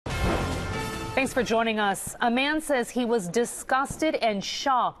Thanks for joining us. A man says he was disgusted and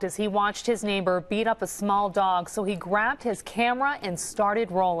shocked as he watched his neighbor beat up a small dog, so he grabbed his camera and started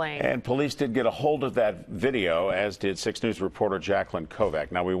rolling. And police did get a hold of that video, as did 6 News reporter Jackalyn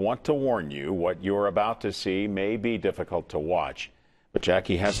Kovac. Now, we want to warn you, what you're about to see may be difficult to watch. But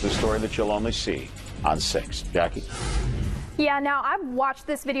Jackie has the story that you'll only see on 6. Jackie? Yeah, now I've watched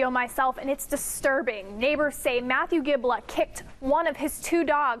this video myself and it's disturbing. Neighbors say Matthew Gibala kicked one of his 2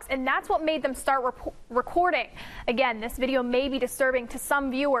 dogs and that's what made them start recording. Again, this video may be disturbing to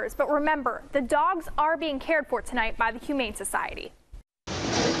some viewers, but remember, the dogs are being cared for tonight by the Humane Society.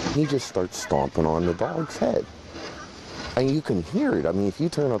 He just starts stomping on the dog's head. And you can hear it. I mean, if you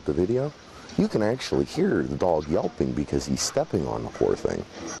turn up the video, you can actually hear the dog yelping because he's stepping on the poor thing.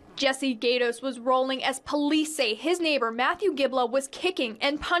 Jesse Gaydos was rolling as police say his neighbor Matthew Gibala was kicking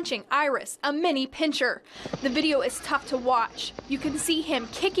and punching Iris, a mini pinscher. The video is tough to watch. You can see him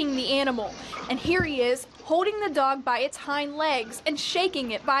kicking the animal, and here he is holding the dog by its hind legs and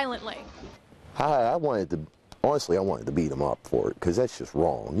shaking it violently. Honestly, I wanted to beat him up for it because that's just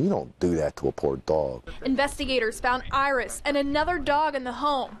wrong. You don't do that to a poor dog. Investigators found Iris and another dog in the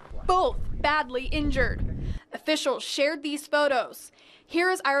home, both badly injured. Officials shared these photos. Here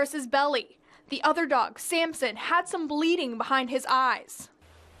is Iris's belly. The other dog, Sampson, had some bleeding behind his eyes.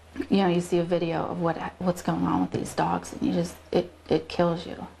 You know, you see a video of what's going on with these dogs, and it kills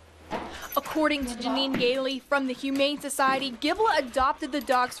you. According to Jeannine Gailey from the Humane Society, Gibala adopted the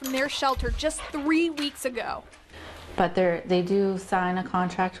dogs from their shelter just 3 weeks ago. But they do sign a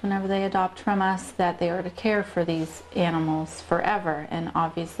contract whenever they adopt from us that they are to care for these animals forever, and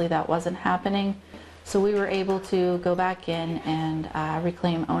obviously that wasn't happening. So we were able to go back in and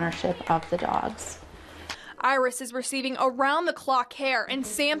reclaim ownership of the dogs. Iris is receiving around-the-clock care, and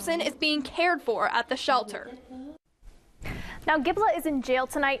Sampson is being cared for at the shelter. Now, Gibala is in jail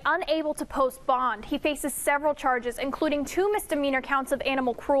tonight, unable to post bond. He faces several charges, including 2 misdemeanor counts of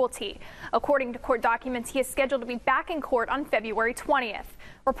animal cruelty. According to court documents, he is scheduled to be back in court on February 20th.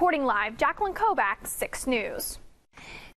 Reporting live, Jackalyn Kovac, 6 News.